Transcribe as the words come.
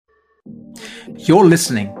You're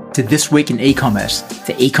listening to This Week in E-Commerce,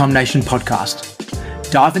 the Ecom Nation podcast.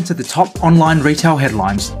 Dive into the top online retail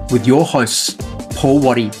headlines with your hosts, Paul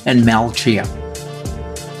Waddy and Mal Chia.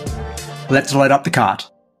 Let's load up the cart.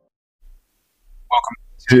 Welcome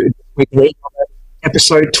to This Week in E-Commerce,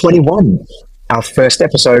 episode 21, our first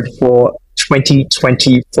episode for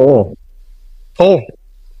 2024. Paul,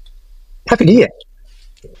 Happy New Year.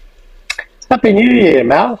 Happy New Year,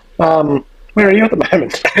 Mal. Where are you at the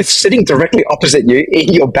moment? It's sitting directly opposite you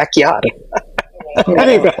in your backyard.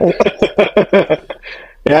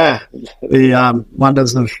 Yeah, the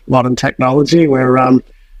wonders of modern technology. We're on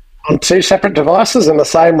two separate devices in the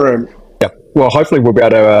same room. Yeah. Well, hopefully we'll be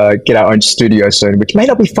able to get our own studio soon, which may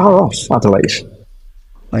not be far off, I believe.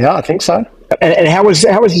 Yeah, I think so. And how was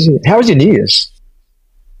your New Year's?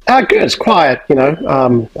 Good. It's quiet,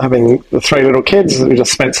 having the three little kids. We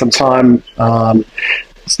just spent some time.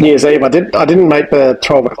 It's New Year's Eve. I didn't make the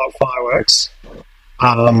 12 o'clock fireworks.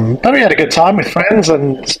 But we had a good time with friends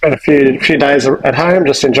and spent a few days at home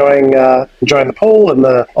just enjoying the pool and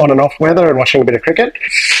the on and off weather and watching a bit of cricket.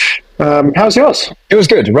 How's yours? It was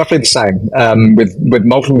good, roughly the same. With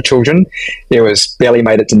multiple children, it was barely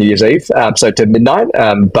made it to New Year's Eve, so to midnight,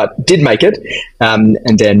 but did make it, and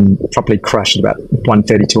then probably crashed at about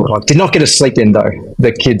 1:30, 2 o'clock. Did not get a sleep in though.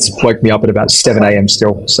 The kids woke me up at about 7 a.m.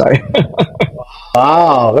 still. So,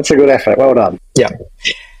 wow, that's a good effort. Well done. Yeah.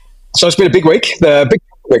 So it's been a big week. The big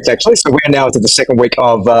weeks actually. So we're now into the second week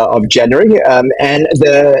of January, and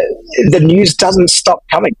the news doesn't stop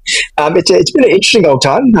coming. It's been an interesting old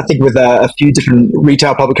time. I think with a few different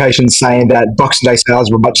retail publications saying that Boxing Day sales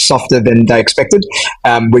were much softer than they expected,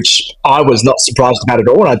 which I was not surprised about at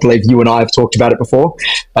all. And I believe you and I have talked about it before.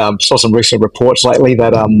 Saw some recent reports lately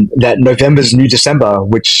that that November's new December,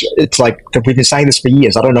 which it's like we've been saying this for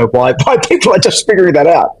years. I don't know why people are just figuring that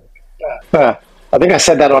out. I think I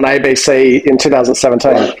said that on ABC in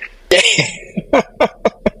 2017.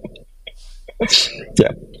 Yeah.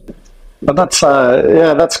 But that's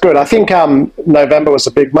good. I think November was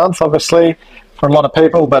a big month, obviously, for a lot of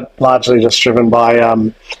people, but largely just driven by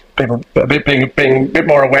people being a bit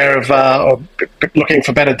more aware of or looking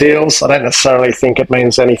for better deals. I don't necessarily think it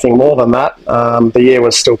means anything more than that. The year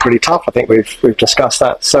was still pretty tough. I think we've discussed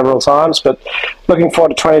that several times, but looking forward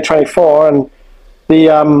to 2024 and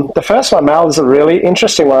the first one, Mal, is a really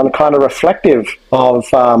interesting one, kind of reflective of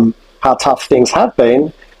how tough things have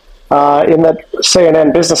been, in that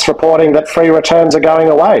CNN business reporting that free returns are going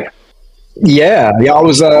away. Yeah, I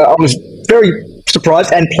was very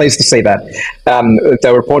surprised and pleased to see that. They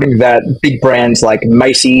were reporting that big brands like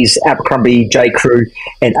Macy's, Abercrombie, J.Crew,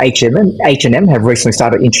 and H&M have recently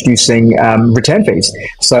started introducing return fees.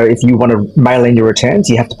 So if you want to mail in your returns,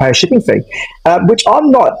 you have to pay a shipping fee, which I'm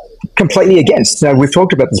not completely against. Now, we've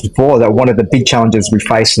talked about this before, that one of the big challenges we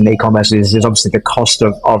face in e-commerce is obviously the cost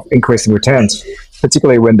of increasing returns,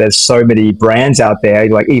 particularly when there's so many brands out there,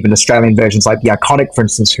 like even Australian versions like The Iconic, for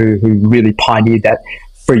instance, who really pioneered that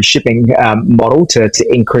free shipping model to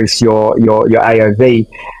increase your AOV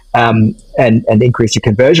and increase your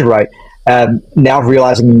conversion rate. Now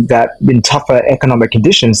realizing that in tougher economic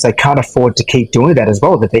conditions, they can't afford to keep doing that as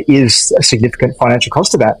well, that there is a significant financial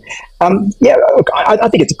cost to that. Look, I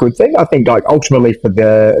think it's a good thing. I think like ultimately for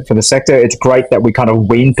the sector, it's great that we kind of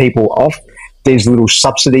wean people off these little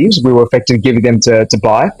subsidies we were effectively giving them to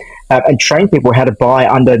buy, and train people how to buy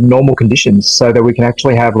under normal conditions so that we can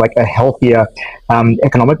actually have like a healthier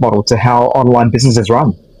economic model to how online businesses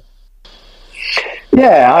run.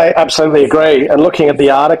 Yeah, I absolutely agree. And looking at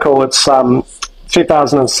the article, it's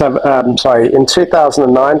 2007. In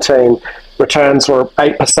 2019, returns were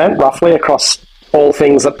 8% roughly across all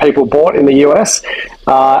things that people bought in the US,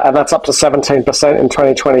 and that's up to 17% in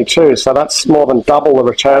 2022. So that's more than double the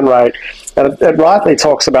return rate. And it rightly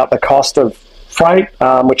talks about the cost of freight,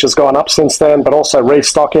 which has gone up since then, but also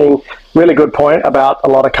restocking. Really good point about a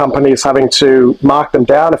lot of companies having to mark them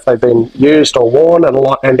down if they've been used or worn, and a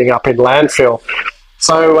lot ending up in landfill.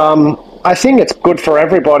 So I think it's good for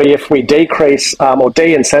everybody if we decrease or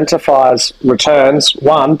de-incentivize returns,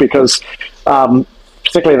 one, because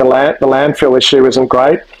particularly the landfill issue isn't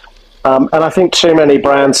great. And I think too many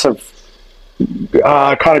brands have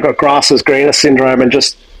kind of got grass is greener syndrome and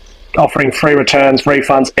just offering free returns,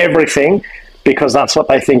 refunds, everything, because that's what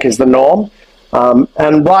they think is the norm.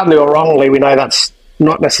 And rightly or wrongly, we know that's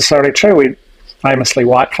not necessarily true. Famously,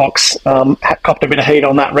 White Fox copped a bit of heat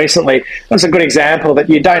on that recently. That's a good example that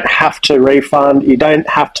you don't have to refund, you don't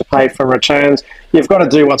have to pay for returns. You've got to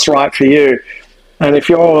do what's right for you. And if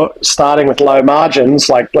you're starting with low margins,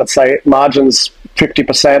 like let's say margins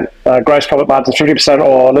 50%, gross profit margins 50%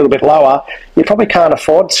 or a little bit lower, you probably can't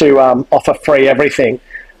afford to offer free everything.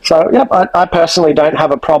 So, yeah, I personally don't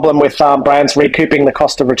have a problem with brands recouping the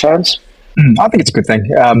cost of returns. I think it's a good thing,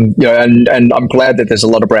 and I'm glad that there's a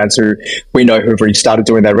lot of brands who we know who've already started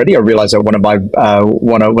doing that already. I realize that one of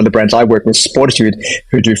the brands I work with, Sportitude,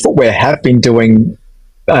 who do footwear, have been doing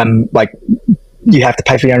you have to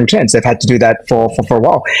pay for your own returns. They've had to do that for a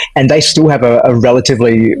while, and they still have a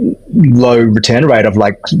relatively low return rate of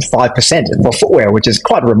like 5% for footwear, which is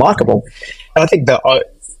quite remarkable. And I think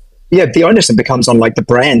the onus then becomes on like the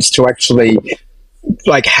brands to actually,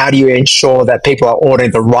 like, how do you ensure that people are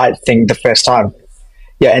ordering the right thing the first time?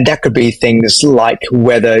 Yeah, and that could be things like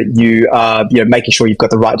whether you are making sure you've got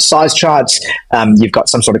the right size charts, you've got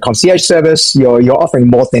some sort of concierge service, you're offering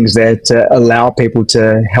more things there to allow people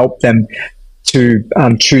to help them to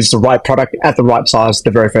choose the right product at the right size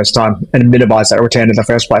the very first time and minimize that return in the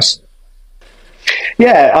first place.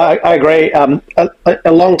 Yeah, I agree. A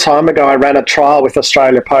long time ago, I ran a trial with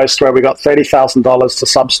Australia Post where we got $30,000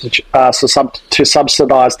 to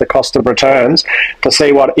subsidise the cost of returns to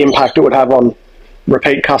see what impact it would have on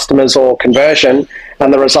repeat customers or conversion,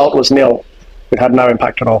 and the result was nil. It had no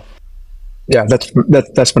impact at all. Yeah,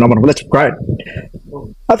 that's phenomenal. That's great.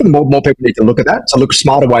 I think more people need to look at that, to look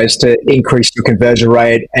smarter ways to increase your conversion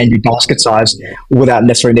rate and your basket size without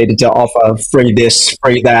necessarily needing to offer free this,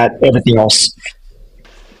 free that, everything else.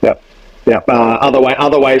 Yeah.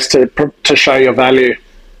 Other ways to show your value.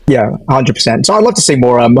 Yeah, 100%. So I'd love to see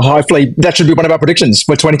more. Hopefully, that should be one of our predictions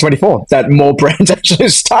for 2024, that more brands actually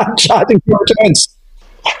start charging for returns.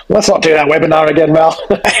 Let's not do that webinar again, Mel.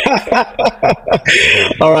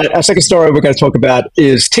 All right. Our second story we're going to talk about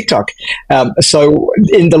is TikTok. So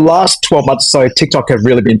in the last 12 months or so, TikTok have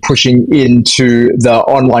really been pushing into the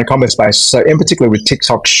online commerce space. So in particular with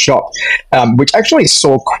TikTok Shop, which actually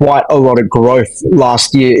saw quite a lot of growth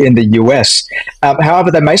last year in the US.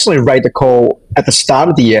 However, they basically made the call at the start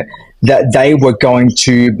of the year that they were going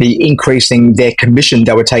to be increasing their commission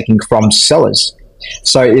they were taking from sellers.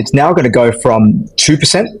 So it's now going to go from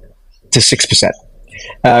 2% to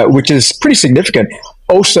 6%, which is pretty significant.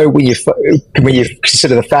 Also, when you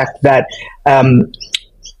consider the fact that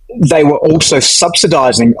they were also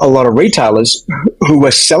subsidizing a lot of retailers who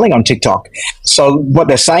were selling on TikTok. So what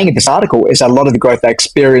they're saying in this article is that a lot of the growth they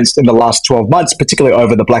experienced in the last 12 months, particularly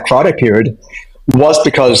over the Black Friday period, was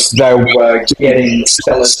because they were getting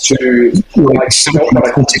sellers to sell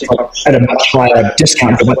products on TikTok at a much higher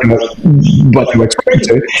discount than what they were expecting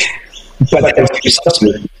to, but they were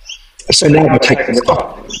subsidized. So now they're taking the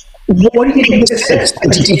top. What do you think this is?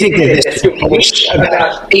 Do you think that there's too bullish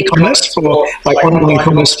about e-commerce, for like online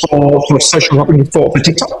commerce, for social shopping, for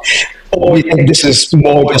TikTok? Or do you think this is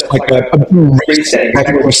more just like a reset, like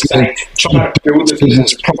what we're saying, trying to build the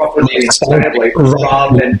business properly and sustainably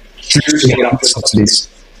rather than juicing it up with subsidies?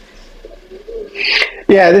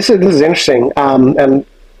 Yeah, this is interesting. And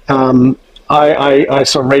I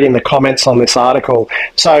sort of reading the comments on this article.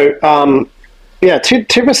 So, 2%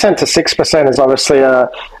 to 6% is obviously a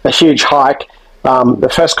huge hike.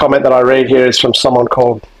 The first comment that I read here is from someone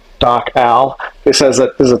called Dark Owl, who says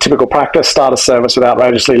that there's a typical practice: start a service with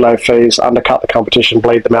outrageously low fees, undercut the competition,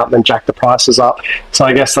 bleed them out, and then jack the prices up. So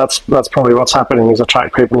I guess that's probably what's happening, is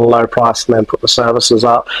attract people at a low price and then put the services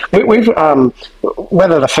up. We've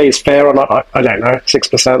whether the fee's fair or not, I don't know.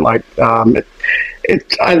 6%,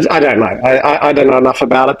 I don't know. I don't know enough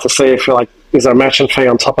about it to see if you're like, is there a merchant fee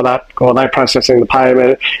on top of that, or are they processing the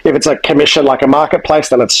payment? If it's a commission like a marketplace,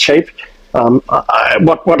 then it's cheap.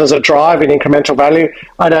 What does it drive in incremental value?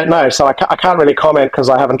 I don't know, so I can't really comment because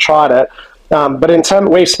I haven't tried it. But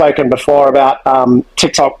we've spoken before about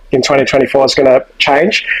TikTok in 2024 is going to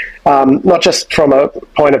change, not just from a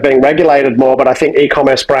point of being regulated more, but I think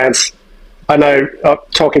e-commerce brands, I know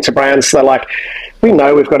talking to brands, they're like, we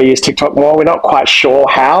know we've got to use TikTok more. We're not quite sure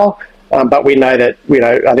how, but we know that,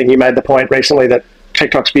 I think you made the point recently that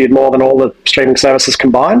TikTok's viewed more than all the streaming services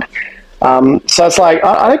combined. So it's like,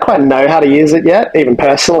 I don't quite know how to use it yet, even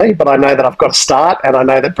personally, but I know that I've got to start, and I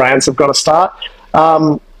know that brands have got to start.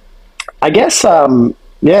 I guess, one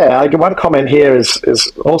comment here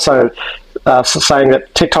is also saying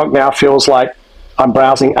that TikTok now feels like I'm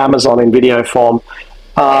browsing Amazon in video form.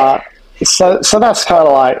 So that's kind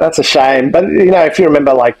of like, that's a shame. But if you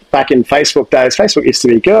remember, like back in Facebook days, Facebook used to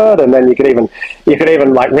be good, and then you could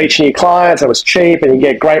even like reach new clients. It was cheap, and you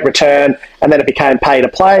get great return. And then it became pay to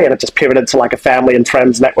play, and it just pivoted to like a family and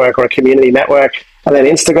friends network or a community network. And then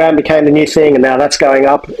Instagram became the new thing, and now that's going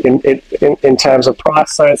up in terms of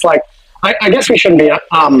price. So it's like, I guess we shouldn't be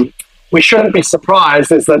we shouldn't be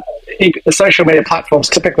surprised is that social media platforms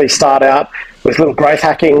typically start out with little growth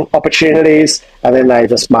hacking opportunities, and then they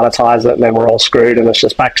just monetize it, and then we're all screwed, and it's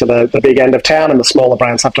just back to the big end of town, and the smaller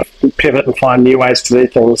brands have to pivot and find new ways to do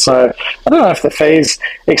things. So I don't know if the fee's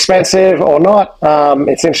expensive or not.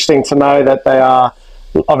 It's interesting to know that they are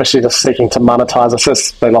obviously just seeking to monetize. It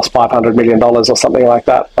says they lost $500 million or something like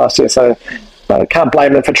that last year, so I can't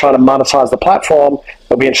blame them for trying to monetize the platform.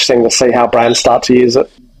 It'll be interesting to see how brands start to use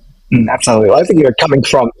it. Absolutely. I think you're coming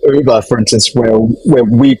from Uber, for instance, where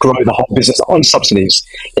we grow the whole business on subsidies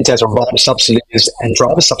in terms of rider subsidies and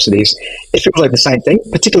driver subsidies. It feels like the same thing,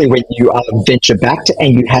 particularly when you are venture backed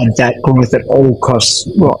and you had that growth at all costs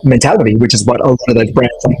mentality, which is what a lot of those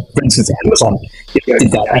brands, like for instance Amazon, did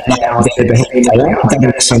that. And now they're behaving like that. They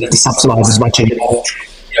don't necessarily need to subsidize as much anymore.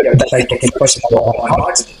 They can push them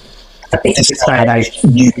on. I think in this day and age,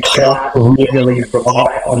 you can't really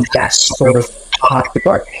rely on that sort of part of the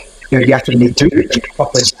growth. You actually need to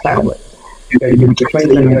properly scale it. You have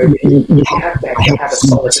to have a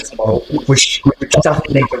solid system which doesn't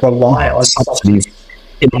need to rely on subsidies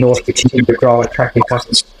in order to continue to grow and attract new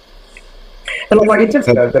customers. And like in terms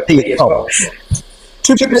of the P as well,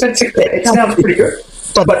 2%, it sounds pretty good,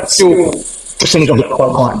 but still percentage of the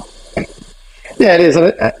bottom line. Yeah, it is.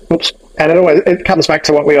 And it comes back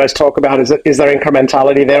to what we always talk about: is there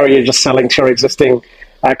incrementality there, or are you just selling to your existing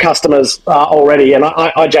customers already? And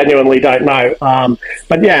I genuinely don't know.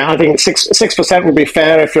 But yeah, I think 6% would be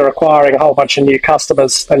fair if you're acquiring a whole bunch of new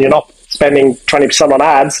customers and you're not spending 20% on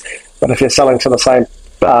ads. But if you're selling to the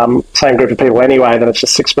same group of people anyway, then it's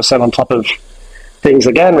just 6% on top of things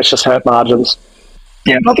again, which just hurt margins.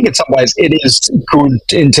 Yeah, I think in some ways it is good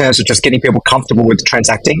in terms of just getting people comfortable with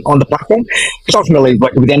transacting on the platform. Because ultimately,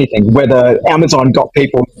 like with anything, whether Amazon got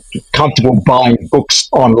people comfortable buying books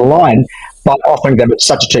online by offering them at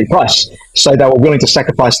such a cheap price, so they were willing to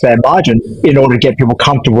sacrifice their margin in order to get people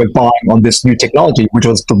comfortable with buying on this new technology, which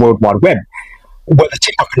was the World Wide Web. Whether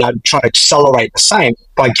TikTok can now try to accelerate the same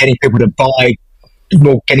by getting people to buy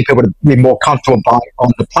more, getting people to be more comfortable buying on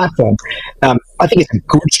the platform. I think it's a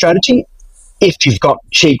good strategy if you've got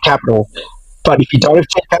cheap capital, but if you don't have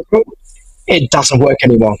cheap capital, it doesn't work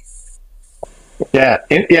anymore. Yeah,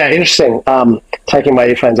 interesting. Taking my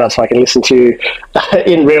earphones out so I can listen to you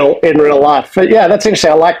in real life. But yeah, that's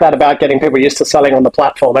interesting. I like that about getting people used to selling on the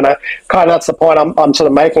platform, and that's the point I'm sort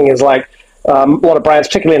of making is like a lot of brands,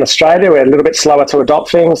 particularly in Australia, we're a little bit slower to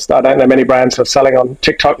adopt things. I don't know many brands who are selling on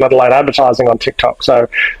TikTok, let alone advertising on TikTok. So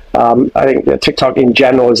I think that TikTok in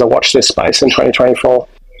general is a watch this space in 2024.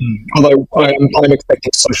 Although I'm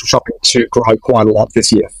expecting social shopping to grow quite a lot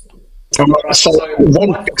this year. So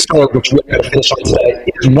one big story which we're going to finish on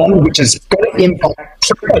today is one which is going to impact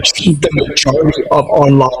pretty much the majority of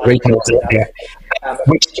online retailers out there,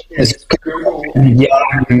 which is Google and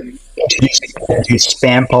Yahoo introducing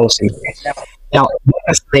spam policy. Now, what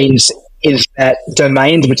this means is that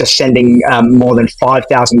domains which are sending more than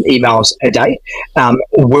 5,000 emails a day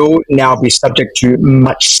will now be subject to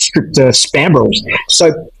much stricter spam rules.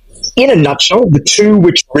 So in a nutshell, the two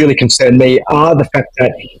which really concern me are the fact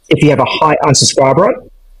that if you have a high unsubscribe rate,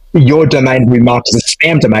 your domain will be marked as a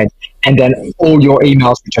spam domain, and then all your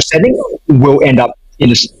emails which you're sending will end up in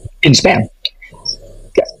spam.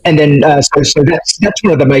 And then, so that's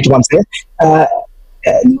one of the major ones there.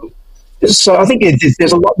 So I think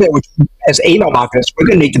there's a lot there which, as email marketers, we're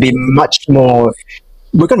going to need to be much smarter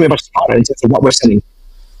in terms of what we're sending.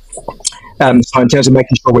 So in terms of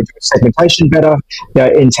making sure we're doing segmentation better,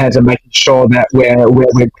 in terms of making sure that we're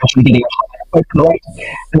actually getting a higher open rate,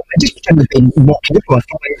 and just in terms of being more careful and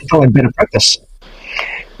following better practice.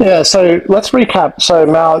 Yeah, so let's recap. So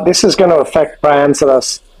Mal, this is going to affect brands that are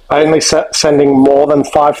only sending more than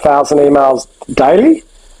 5,000 emails daily?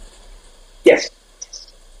 Yes.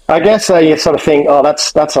 I guess you sort of think, oh,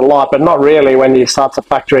 that's a lot, but not really when you start to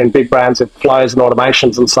factor in big brands with flows and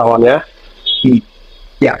automations and so on, yeah?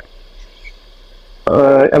 Yeah.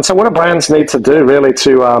 And so what do brands need to do really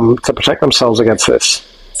to protect themselves against this?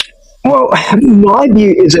 Well, my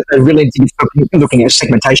view is that they really need to be looking at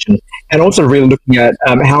segmentation and also really looking at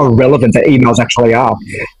how relevant the emails actually are.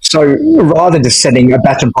 So rather than just sending a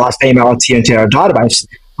batch and blast email to your entire database,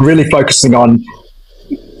 really focusing on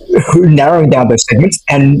narrowing down those segments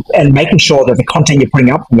and making sure that the content you're putting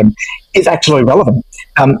up for them is actually relevant.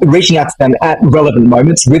 Reaching out to them at relevant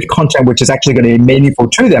moments with content which is actually going to be meaningful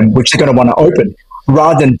to them, which they're going to want to open,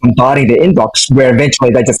 rather than bombarding their inbox where eventually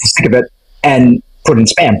they just get sick of it and put in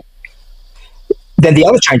spam. Then the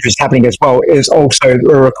other change that's happening as well is also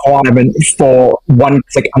a requirement for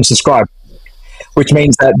one-click unsubscribe, which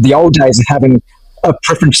means that the old days of having a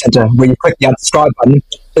preference center where you click the unsubscribe button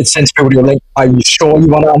it sends people to your link. Are you sure you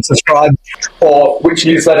want to unsubscribe? Or which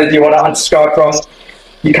newsletter do you want to unsubscribe from?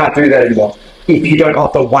 You can't do that anymore. If you don't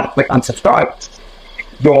offer one-click unsubscribe,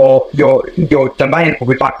 your domain will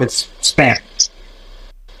be marked as spam.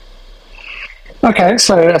 Okay,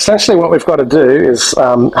 so essentially what we've got to do is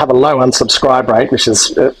have a low unsubscribe rate, which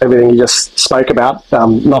is everything you just spoke about,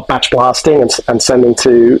 not batch blasting and sending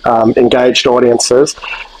to engaged audiences,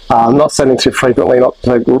 not sending too frequently, not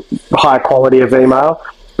the high quality of email.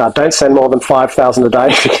 Don't send more than 5,000 a day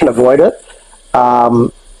if you can avoid it,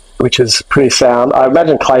 which is pretty sound. I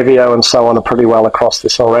imagine Klaviyo and so on are pretty well across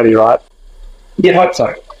this already, right? You'd hope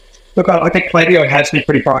so. Look, I think Klaviyo has been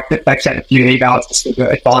pretty proactive. They've sent a few emails just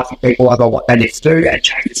advising people about what they need to do and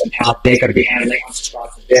changes and how they're going to be handling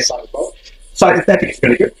unsubscribes from their side as well. So I think it's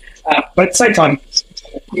really good. But at the same time,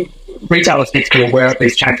 retailers need to be aware of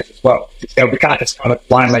these changes as well. We can't just kind of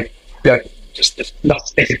blindly just not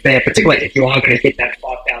think it's there, particularly if you are going to hit that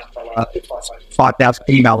 5,000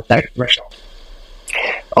 email a day threshold.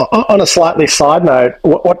 On a slightly side note,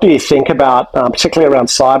 what do you think about, particularly around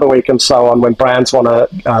Cyber Week and so on, when brands want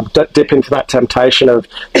to dip into that temptation of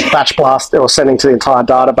batch blast or sending to the entire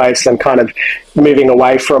database and kind of moving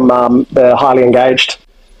away from the highly engaged?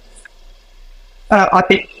 I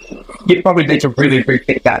think you probably need to really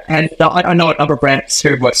rethink that. And I know a number of brands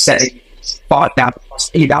who were sending 5,000 plus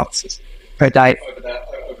emails per day over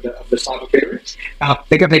the cyber period.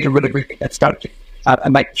 They're going to need to really rethink that strategy.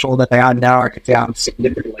 And making sure that they are narrowing it down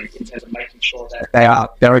significantly in terms of making sure that they are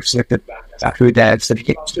very selective about who they're sending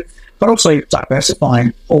emails to, but also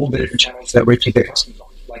diversifying all the different channels that reach their customers on,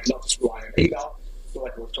 like not just relying on email,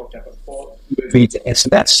 like we've talked about before, moving to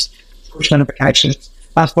SMS, push notifications,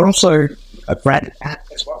 but also a branded app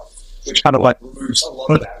as well, which kind of like removes a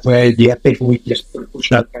lot of that, where you have people who just put a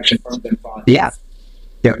push notification from them via the app,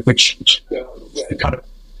 which kind of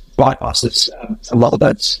bypasses a lot of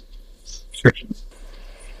those restrictions.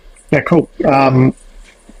 Yeah, cool.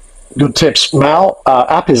 Good tips. Mal,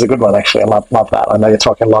 app is a good one, actually. I love that. I know you're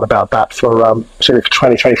talking a lot about that for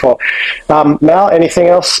 2024. Mal, anything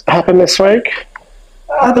else happen this week?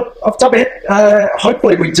 Off the top of it,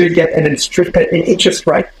 hopefully we do get an interest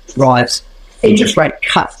rate rise, interest rate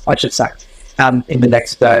cut, I should say, in the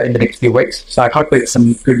next few weeks. So hopefully there's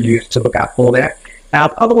some good news to look out for there.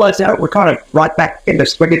 Otherwise, we're kind of right back in the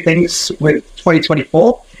swing of things with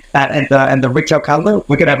 2024. And the retail calendar.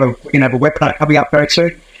 We're gonna have a webinar coming up very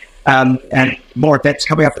soon, and more events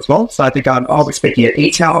coming up as well. So I think I'll be speaking at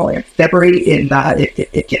ETAL in February.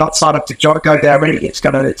 If you're not signed up to go there already, it's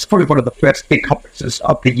probably one of the first big conferences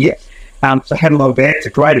of the year. So head along there. It's a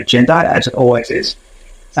great agenda, as it always is.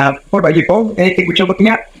 What about you, Paul? Anything which you're looking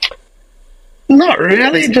at? Not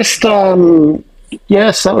really. Just settling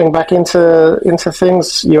back into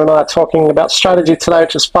things. You and I are talking about strategy today,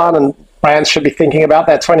 which is fun, and brands should be thinking about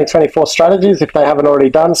their 2024 strategies if they haven't already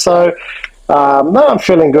done so. No, I'm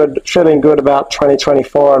feeling good about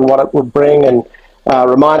 2024 and what it will bring. And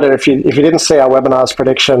reminder, if you didn't see our webinar's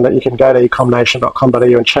prediction, that you can go to ecomnation.com.au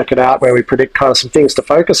and check it out, where we predict kind of some things to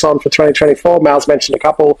focus on for 2024. Mal's mentioned a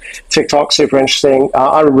couple. TikTok, super interesting.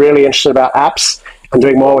 I'm really interested about apps and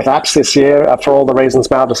doing more with apps this year for all the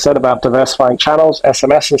reasons Mal just said about diversifying channels,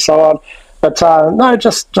 SMS and so on. But no,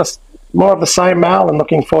 just more of the same, Mal, and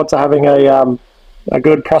looking forward to having a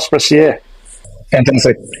good, prosperous year.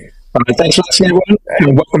 Fantastic. All right, thanks for listening, everyone,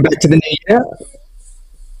 and welcome back to the new year.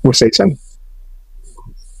 We'll see you soon.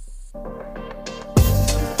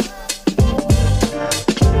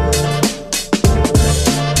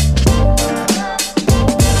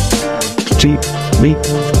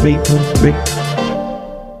 Me.